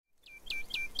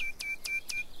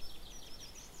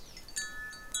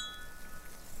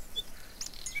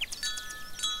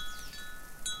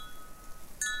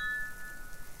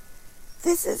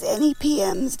This is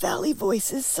NEPM's Valley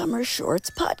Voices Summer Shorts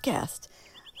podcast.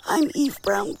 I'm Eve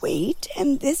Brown-Waite,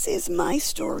 and this is my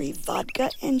story,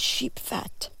 Vodka and Sheep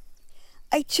Fat.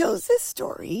 I chose this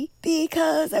story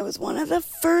because I was one of the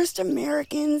first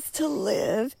Americans to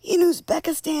live in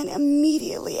Uzbekistan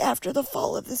immediately after the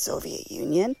fall of the Soviet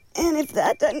Union. And if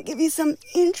that doesn't give you some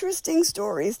interesting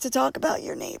stories to talk about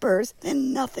your neighbors,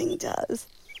 then nothing does.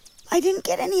 I didn't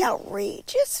get any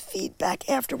outrageous feedback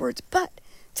afterwards, but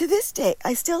to this day,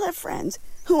 I still have friends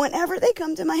who, whenever they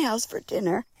come to my house for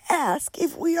dinner, ask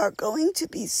if we are going to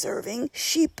be serving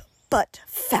sheep butt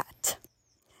fat.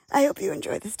 I hope you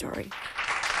enjoy the story.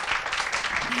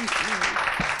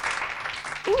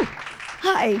 Ooh,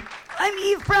 hi, I'm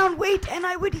Eve Brown-Waite, and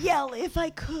I would yell if I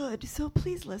could, so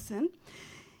please listen.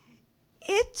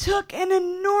 It took an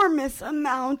enormous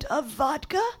amount of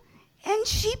vodka and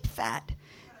sheep fat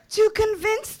to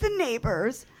convince the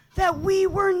neighbors that we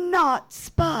were not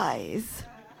spies.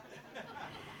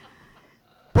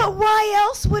 But why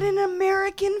else would an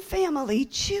American family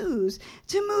choose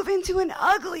to move into an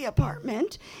ugly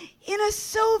apartment in a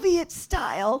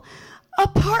Soviet-style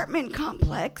apartment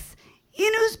complex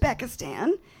in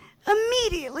Uzbekistan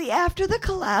immediately after the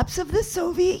collapse of the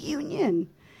Soviet Union?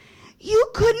 You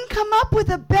couldn't come up with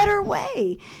a better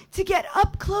way to get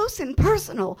up close and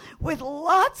personal with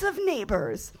lots of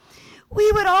neighbors. We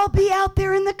would all be out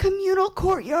there in the communal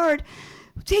courtyard,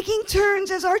 taking turns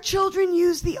as our children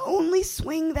used the only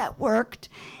swing that worked,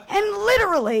 and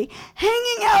literally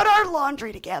hanging out our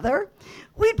laundry together.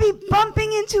 We'd be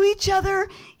bumping into each other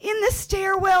in the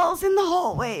stairwells in the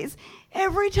hallways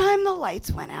every time the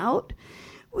lights went out.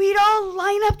 We'd all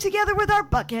line up together with our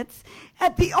buckets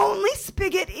at the only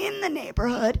spigot in the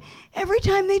neighborhood every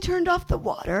time they turned off the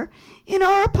water in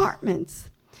our apartments.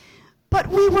 But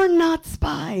we were not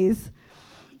spies.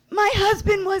 My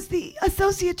husband was the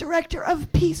associate director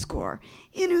of Peace Corps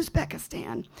in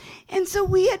Uzbekistan, and so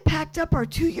we had packed up our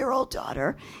 2-year-old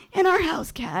daughter and our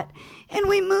house cat, and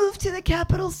we moved to the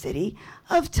capital city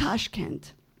of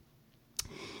Tashkent.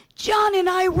 John and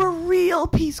I were real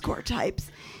Peace Corps types,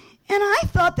 and I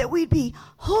thought that we'd be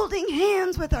holding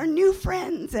hands with our new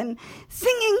friends and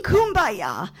singing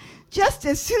Kumbaya just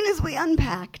as soon as we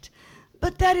unpacked.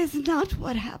 But that is not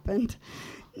what happened.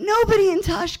 Nobody in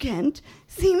Tashkent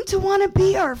seemed to want to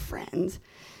be our friends.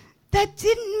 That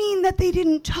didn't mean that they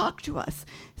didn't talk to us,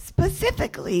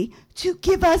 specifically to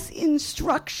give us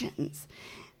instructions.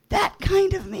 That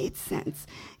kind of made sense.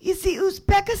 You see,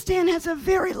 Uzbekistan has a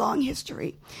very long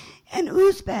history, and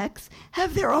Uzbeks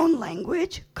have their own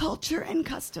language, culture, and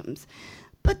customs.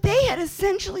 But they had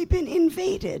essentially been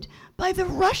invaded by the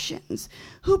Russians,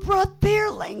 who brought their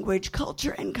language,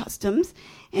 culture, and customs,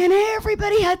 and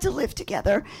everybody had to live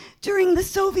together during the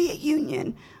Soviet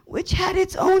Union, which had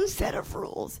its own set of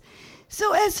rules.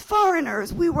 So as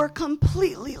foreigners, we were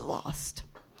completely lost.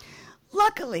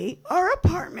 Luckily, our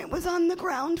apartment was on the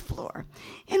ground floor,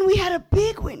 and we had a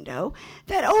big window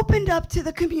that opened up to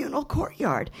the communal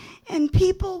courtyard, and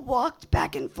people walked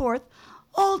back and forth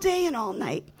all day and all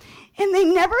night, and they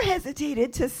never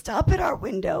hesitated to stop at our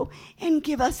window and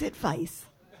give us advice.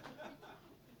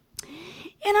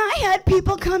 And I had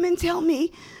people come and tell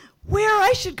me where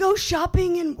I should go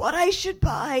shopping and what I should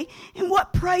buy and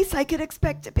what price I could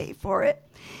expect to pay for it.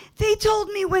 They told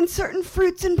me when certain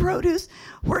fruits and produce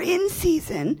were in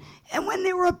season and when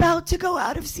they were about to go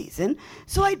out of season,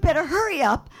 so I'd better hurry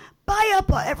up, buy up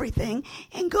everything,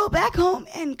 and go back home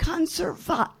and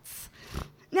conservats.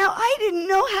 Now, I didn't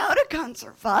know how to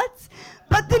conservats,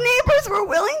 but the neighbors were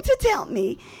willing to tell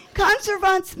me.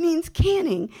 Conservats means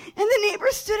canning, and the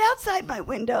neighbors stood outside my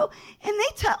window, and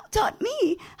they taught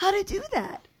me how to do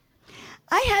that.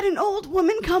 I had an old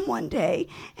woman come one day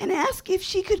and ask if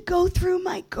she could go through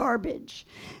my garbage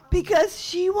because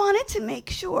she wanted to make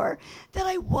sure that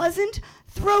I wasn't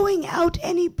throwing out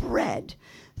any bread.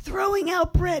 Throwing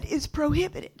out bread is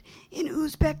prohibited in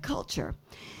Uzbek culture.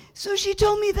 So she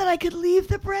told me that I could leave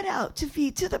the bread out to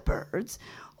feed to the birds,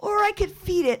 or I could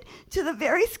feed it to the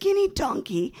very skinny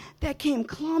donkey that came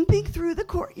clomping through the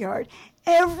courtyard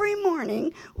every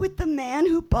morning with the man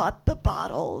who bought the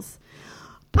bottles.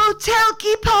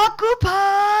 Butelki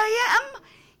pakupayam!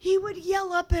 He would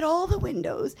yell up at all the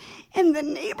windows, and the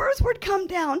neighbors would come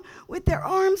down with their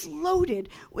arms loaded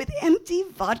with empty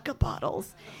vodka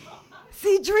bottles.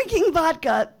 See, drinking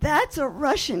vodka, that's a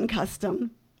Russian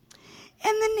custom.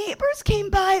 And the neighbors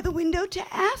came by the window to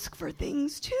ask for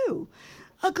things, too.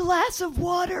 A glass of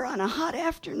water on a hot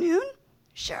afternoon?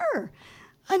 Sure.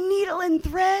 A needle and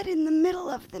thread in the middle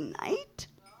of the night?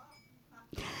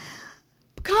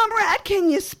 Comrade, can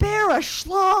you spare a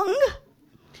schlong?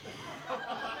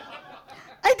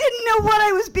 I didn't know what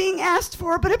I was being asked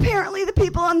for, but apparently the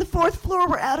people on the 4th floor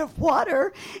were out of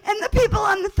water, and the people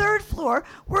on the 3rd floor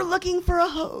were looking for a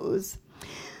hose.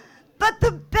 But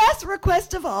the best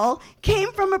request of all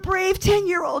came from a brave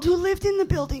 10-year-old who lived in the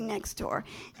building next door,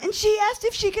 and she asked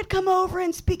if she could come over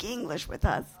and speak English with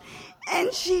us.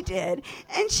 And she did,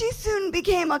 and she soon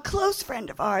became a close friend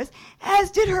of ours,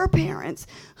 as did her parents,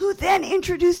 who then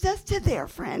introduced us to their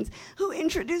friends, who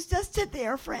introduced us to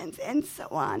their friends, and so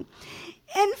on.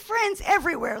 And friends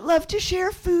everywhere love to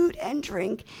share food and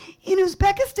drink. In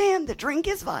Uzbekistan, the drink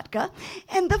is vodka,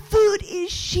 and the food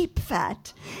is sheep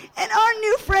fat. And our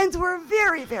new friends were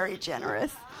very, very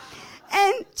generous.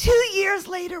 And 2 years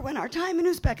later, when our time in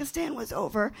Uzbekistan was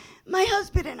over, my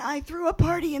husband and I threw a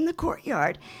party in the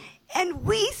courtyard, and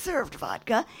we served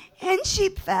vodka and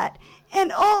sheep fat,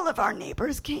 and all of our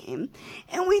neighbors came.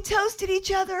 And we toasted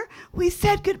each other, we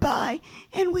said goodbye,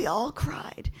 and we all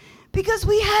cried. Because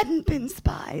we hadn't been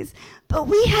spies, but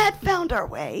we had found our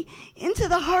way into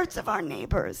the hearts of our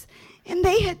neighbors, and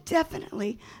they had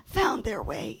definitely found their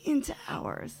way into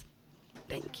ours.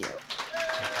 Thank you.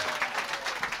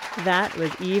 That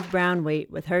was Eve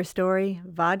Brown-Waite with her story,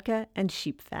 Vodka and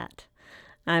Sheep Fat.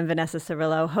 I'm Vanessa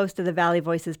Cirillo, host of the Valley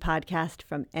Voices podcast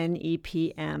from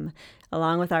NEPM.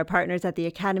 Along with our partners at the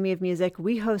Academy of Music,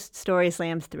 we host story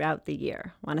slams throughout the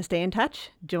year. Want to stay in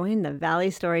touch? Join the Valley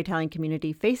Storytelling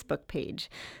Community Facebook page.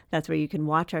 That's where you can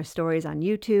watch our stories on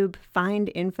YouTube,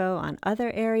 find info on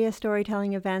other area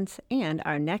storytelling events, and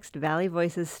our next Valley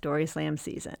Voices Story Slam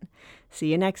season.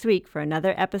 See you next week for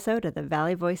another episode of the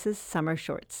Valley Voices Summer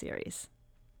Shorts series.